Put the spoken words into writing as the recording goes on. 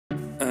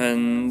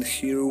And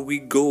here we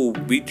go,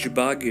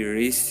 Buggy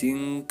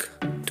Racing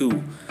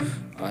 2.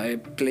 I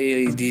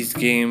played this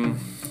game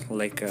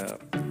like a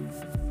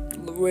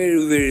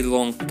very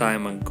long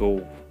time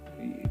ago.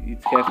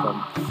 It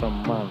happened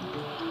some month.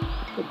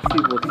 Let's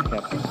see what's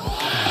happening.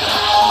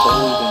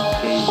 Golden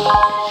cave.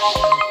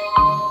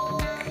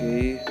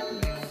 Okay,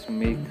 let's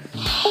make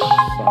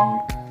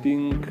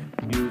something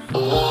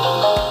useful.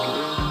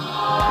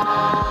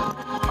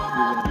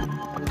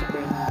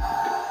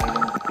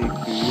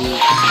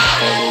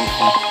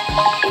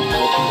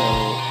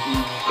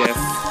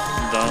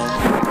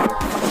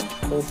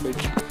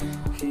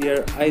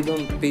 Here I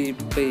don't pay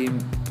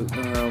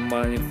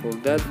money for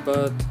that,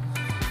 but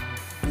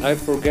I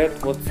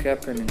forget what's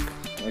happening.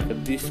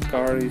 Like this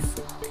car is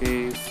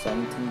okay,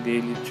 something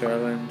daily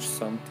challenge,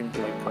 something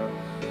like a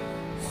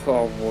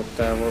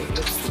whatever.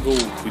 Let's go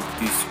with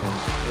this one.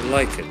 I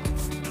like it.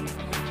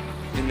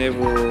 You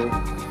never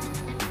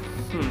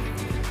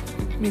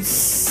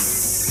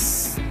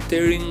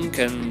steering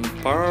and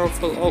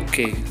powerful.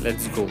 Okay,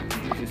 let's go.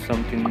 This is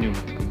something new.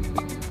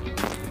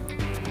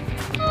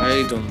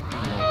 I don't know.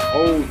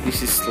 Oh,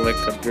 this is like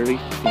a drifting.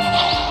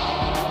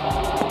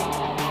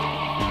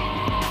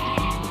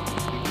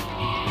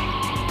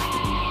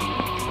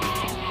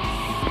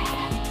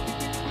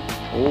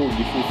 Oh,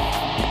 this is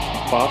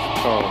fast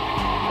car.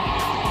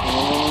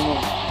 No.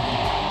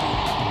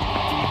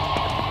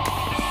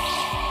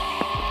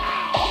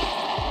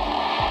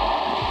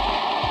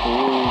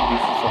 Oh,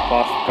 this is a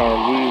fast car,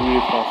 really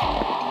fast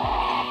car.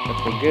 I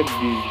forget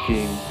this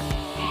game.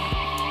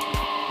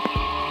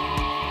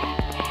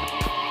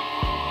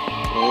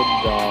 What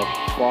the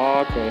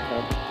fuck I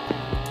have?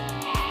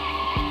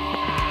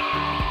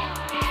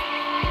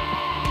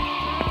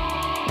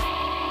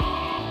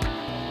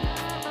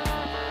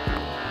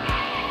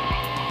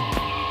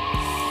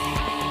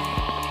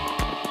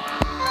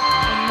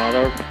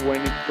 Another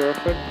 20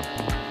 perfect.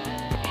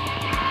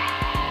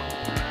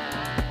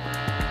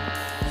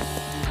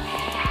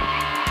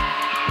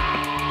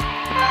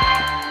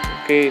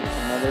 Okay,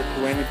 another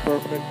 20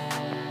 perfect.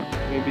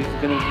 Maybe it's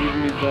gonna give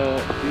me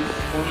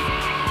this one.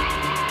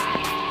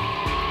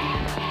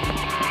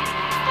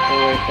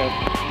 Oh, I have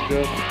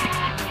just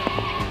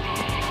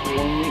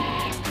one.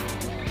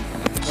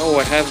 Oh,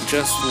 I have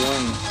just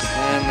one,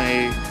 and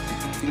I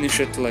finish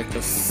it like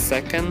a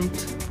second.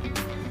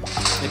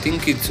 I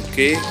think it's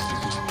okay.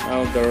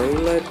 Now the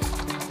roulette.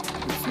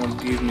 It's not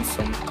give me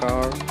some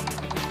car.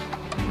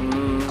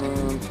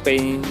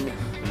 Paint.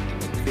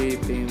 Okay,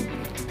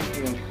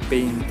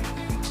 paint.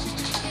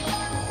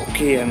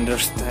 Okay,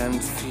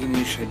 understand.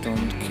 Finish. I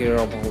don't care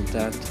about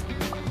that.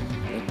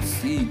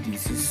 See,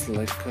 this is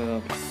like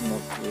not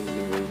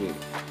really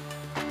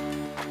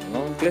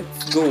long.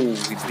 Let's go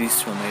with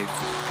this one.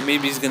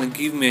 Maybe it's gonna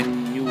give me a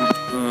new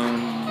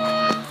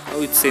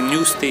oh, it's a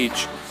new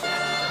stage.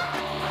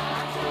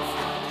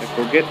 I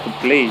forget to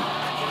play.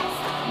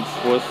 It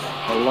was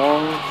a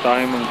long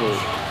time ago.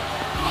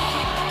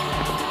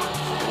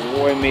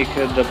 Oh, I make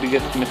the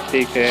biggest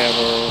mistake I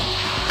ever.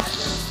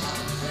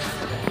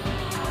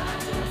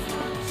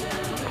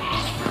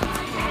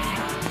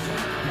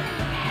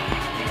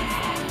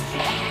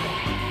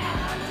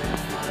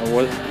 I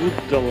was good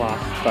the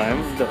last time,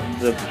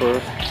 the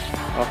first,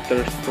 after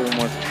so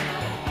much.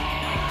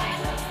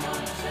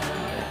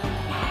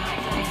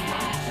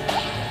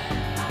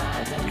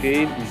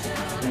 Okay, this is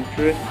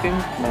interesting.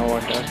 Now I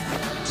have.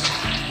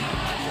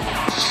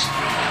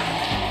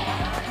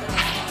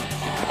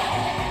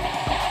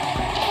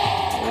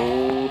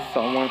 Oh,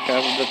 someone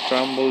has the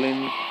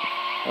trampoline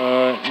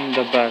in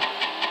the back.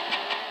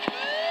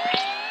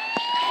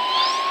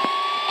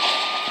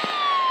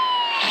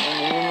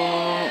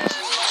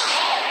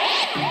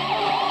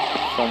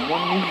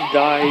 Someone is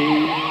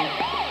dying.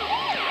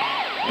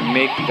 I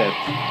make that.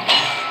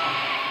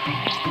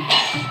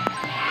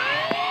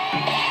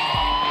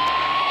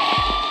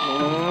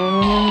 No.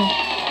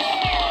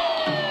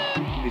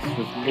 This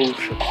was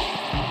bullshit.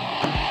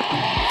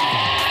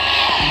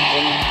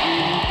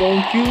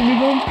 Don't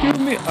kill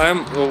me. I'm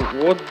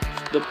what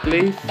the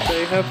place I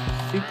have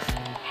 6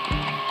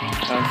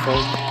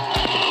 cancelled.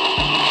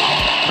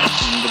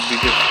 The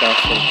biggest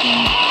castle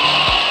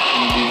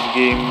in this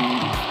game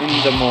in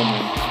the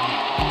moment.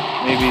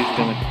 Maybe it's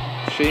gonna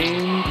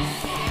change.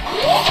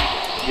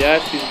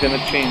 Yes, it's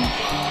gonna change.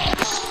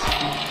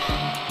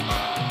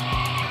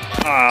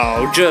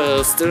 Oh,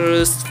 just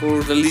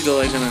for the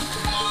little I'm gonna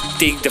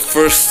take the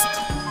first.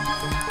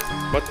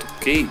 But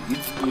okay,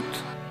 it's good.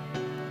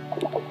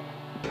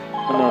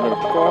 Another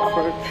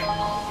coverage.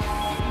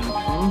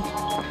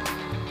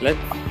 Let's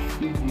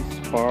see this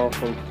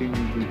powerful thing.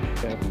 We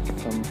have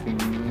something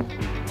new.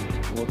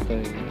 What I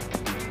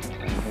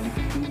don't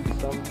see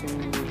something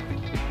new.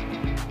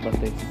 But I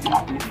see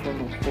this one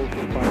of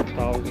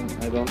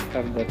 45,000. I don't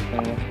have that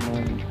kind of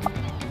money.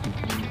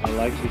 I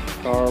like this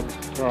car.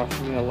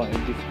 Trust me, I like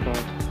this car.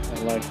 I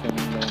like them.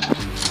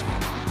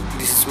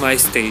 This is my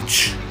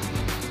stage.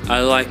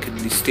 I like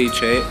this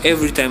stage.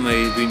 Every time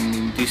I win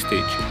in this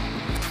stage.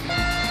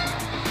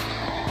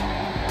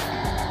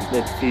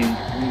 Let's see.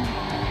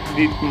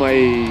 Did my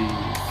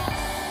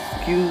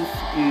kills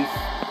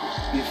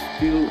is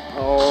still.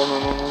 Oh no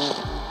no no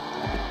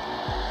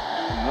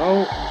no!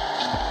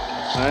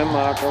 I'm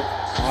out of.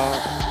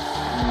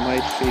 My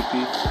shape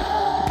is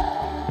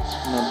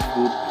not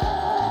good.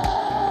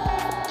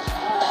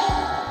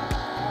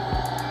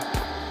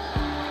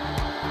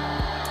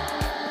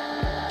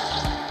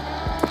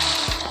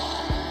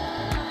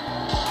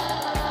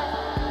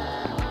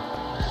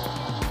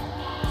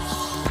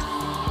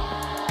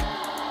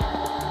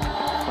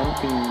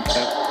 Something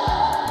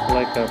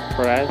like a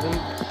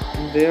present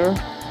there,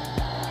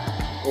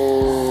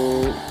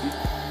 or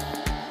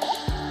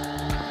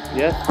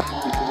yes,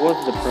 it was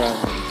the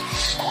present.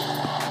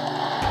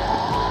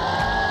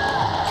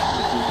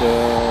 This is the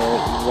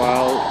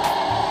wild.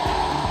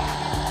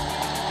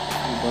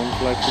 You don't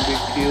like to be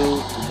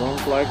killed. You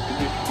don't like to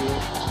be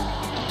killed.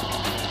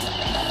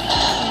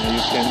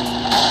 You can.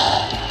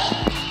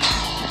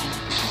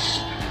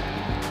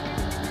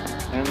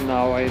 And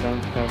now I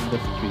don't have the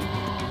speed.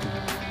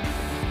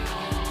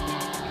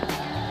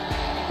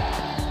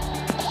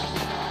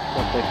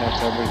 But I have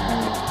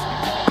everything else.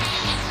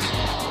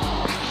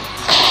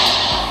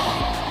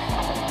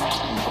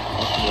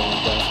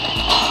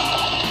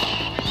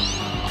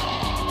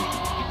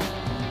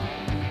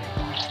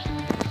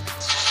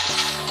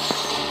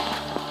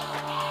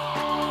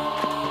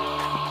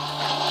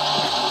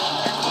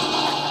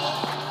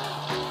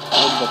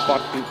 What the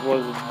fuck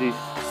was this?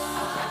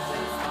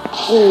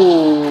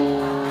 Oh!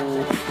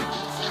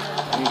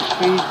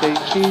 I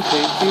hate.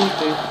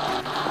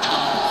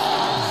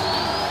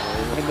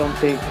 I don't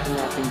take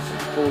nothing.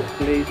 Oh,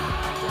 please.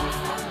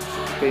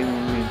 Shame on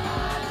me.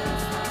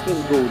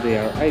 Just go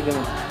there. I'm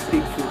gonna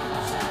take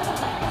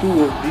two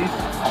of these.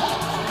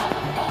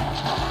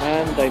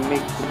 And I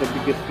make the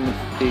biggest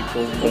mistake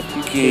of the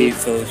Okay,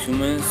 fellow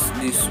humans,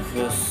 this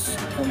was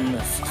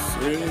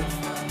unnecessary.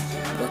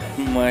 But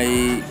my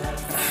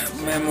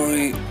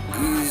memory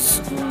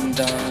is going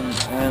down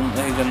and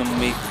I'm gonna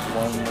make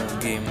one more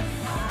game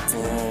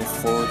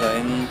for the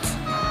end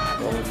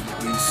of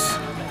this.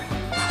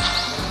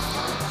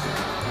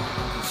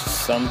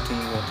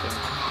 Something what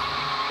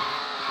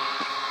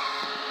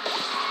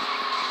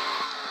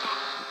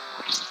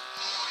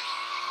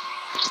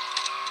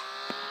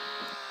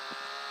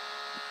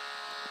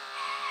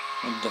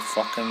the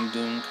fuck I'm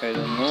doing, I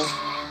don't know,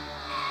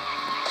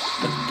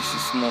 but this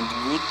is not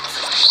good.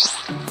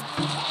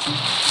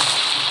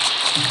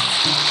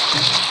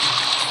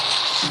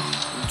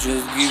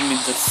 Just give me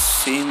the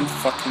same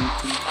fucking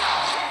thing.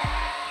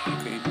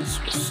 Okay, this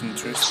was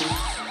interesting.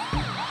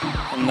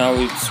 And now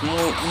it's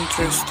more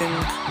interesting.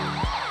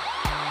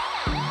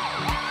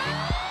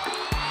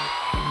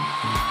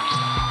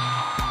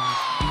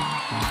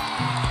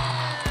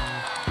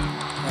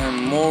 And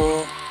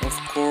more, of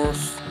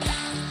course.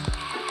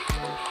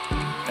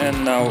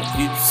 And now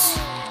it's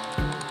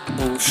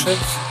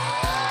bullshit.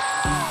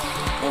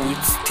 Oh,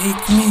 it's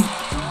take me.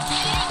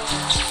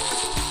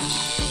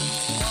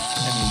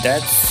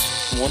 That's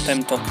what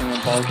I'm talking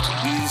about,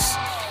 is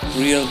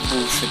real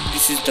bullshit.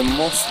 This is the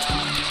most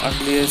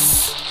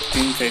ugliest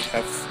thing I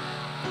have.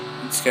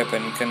 It's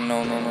happening and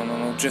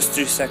no, just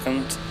 3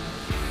 seconds.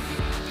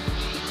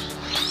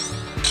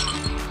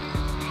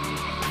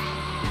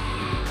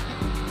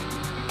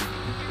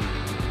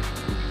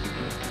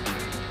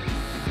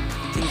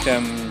 I think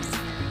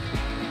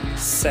I'm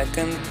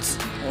second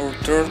or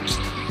third.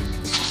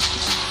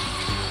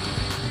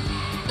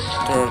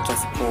 Third,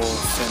 of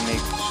course, I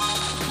make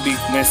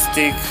big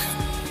mistake,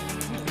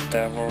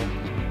 whatever.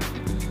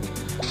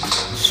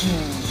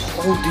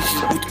 Oh, this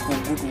is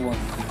good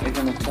one. I'm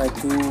gonna try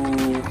to.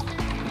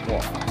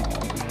 Wow,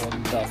 what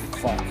the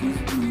fuck is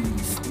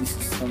this? This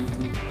is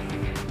something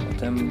what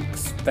I'm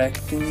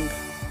expecting.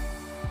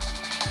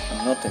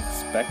 I'm not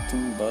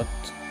expecting, but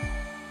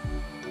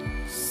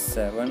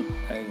 7.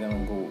 I'm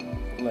gonna go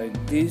like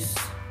this.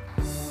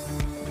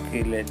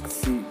 Okay, let's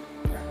see.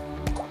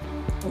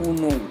 Oh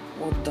no,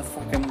 what the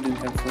fuck I'm doing?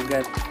 I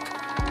forget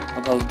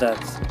about that.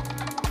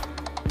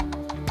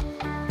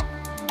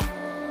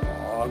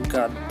 Oh,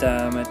 god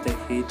damn it, I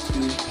hate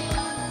you.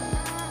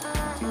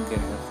 I think I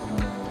have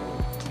more.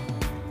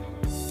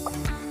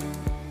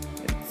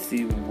 Let's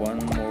see one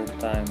more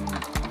time.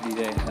 Did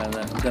I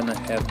gonna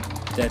have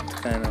that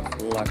kind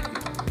of luck?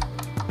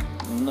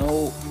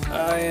 No,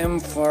 I am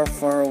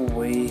far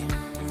away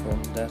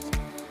from that.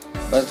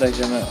 But I'm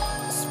gonna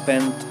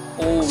spend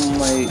all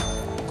my.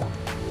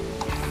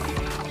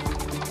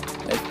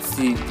 Let's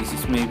see, this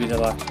is maybe the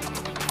luck.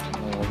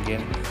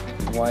 Again,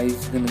 why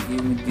is it gonna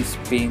give me this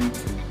paint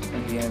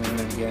again and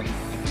again?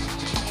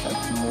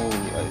 That's more,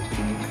 I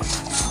think.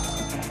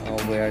 Oh,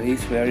 where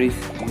is? Here is.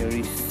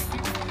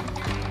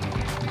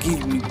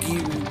 Give me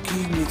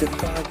the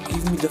car,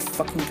 give me the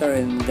fucking car,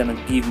 and gonna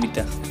give me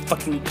the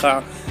fucking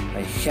car.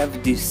 I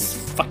have this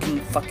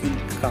fucking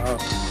car.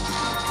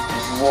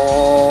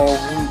 Whoa,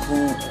 I'm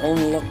gonna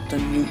unlock the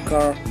new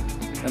car.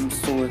 I'm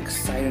so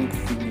excited to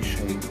finish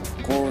it,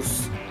 of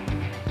course.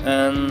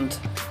 And I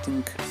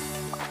think,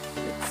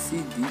 let's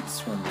see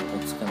this one,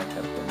 what's gonna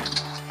happen.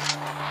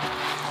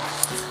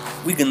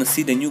 we're gonna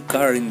see the new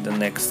car in the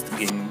next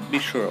game, be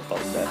sure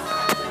about that.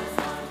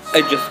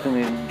 I just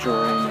gonna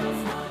enjoy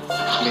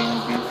playing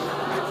this.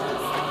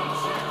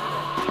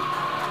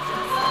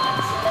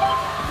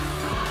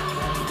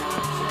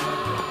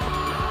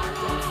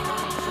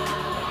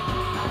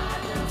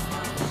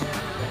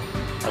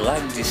 I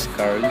like these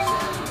cars.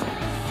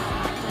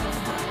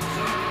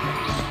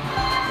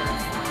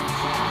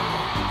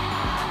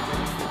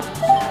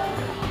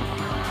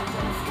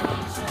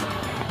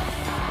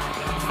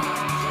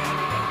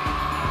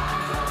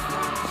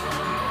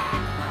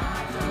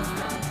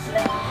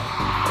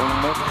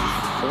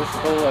 First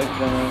of all, I'm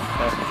gonna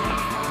have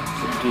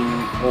to do.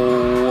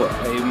 Oh,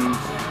 I'm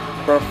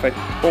perfect,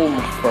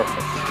 almost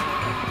perfect.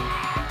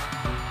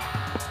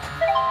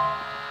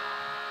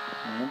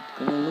 I'm not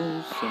gonna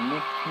lose. I'm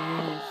not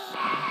gonna lose.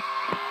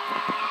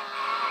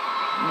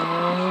 No.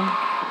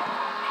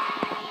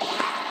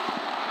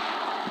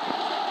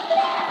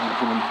 I'm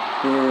gonna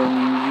burn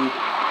you.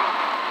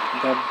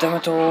 God damn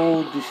it!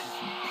 Oh, this is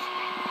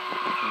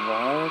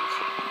what?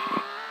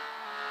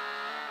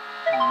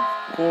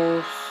 Of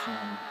course.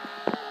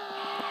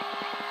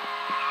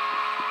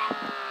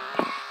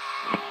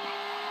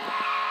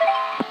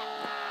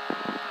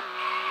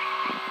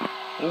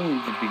 Oh, in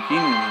the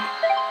beginning.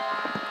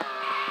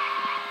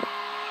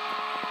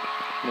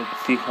 Let's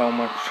see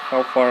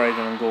how far I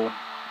can go.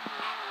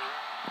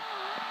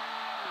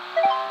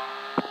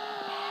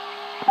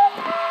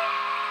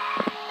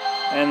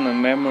 And my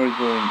memory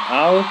going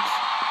out.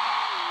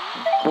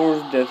 Of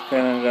course, that's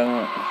kinda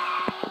gonna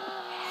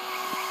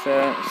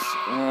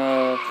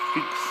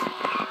fix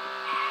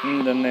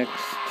in the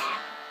next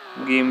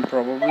game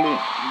probably.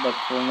 But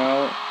for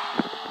now,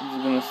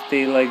 it's gonna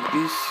stay like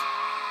this.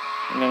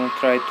 I'm gonna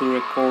try to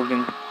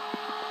recording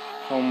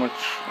how much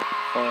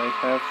far I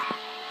have.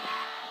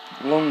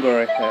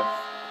 Longer I have.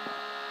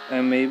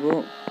 I'm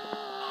able.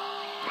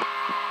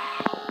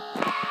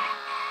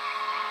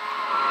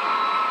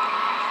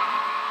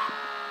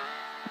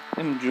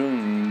 I'm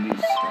joining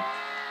this.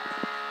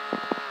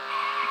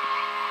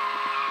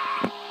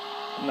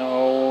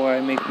 No, I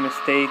make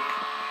mistake.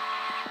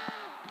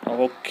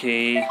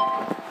 Okay,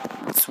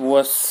 this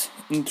was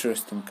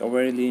interesting,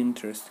 really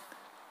interesting.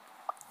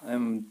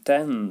 I'm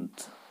 10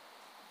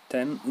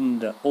 in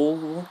the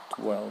old world,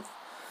 12.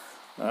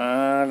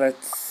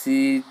 Let's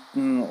see,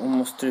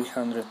 almost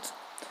 300.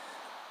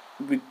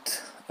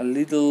 With a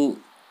little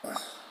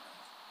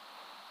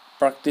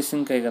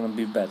practicing, I'm gonna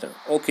be better.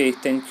 Okay,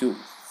 thank you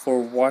for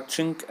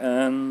watching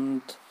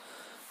and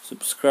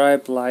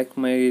subscribe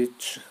my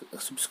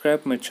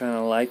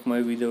channel, like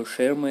my video,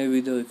 share my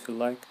video if you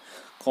like,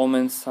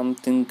 comment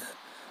something,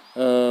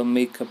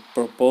 make a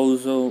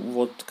proposal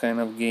what kind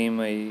of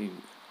game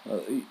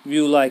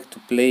you like to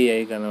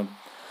play. I gonna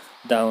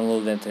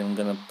download it and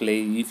gonna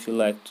play. If you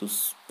like to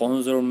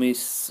sponsor me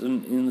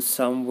in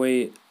some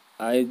way,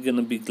 I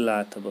gonna be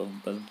glad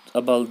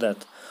about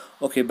that.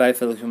 Okay, bye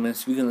fellow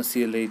humans, we're gonna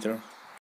see you later.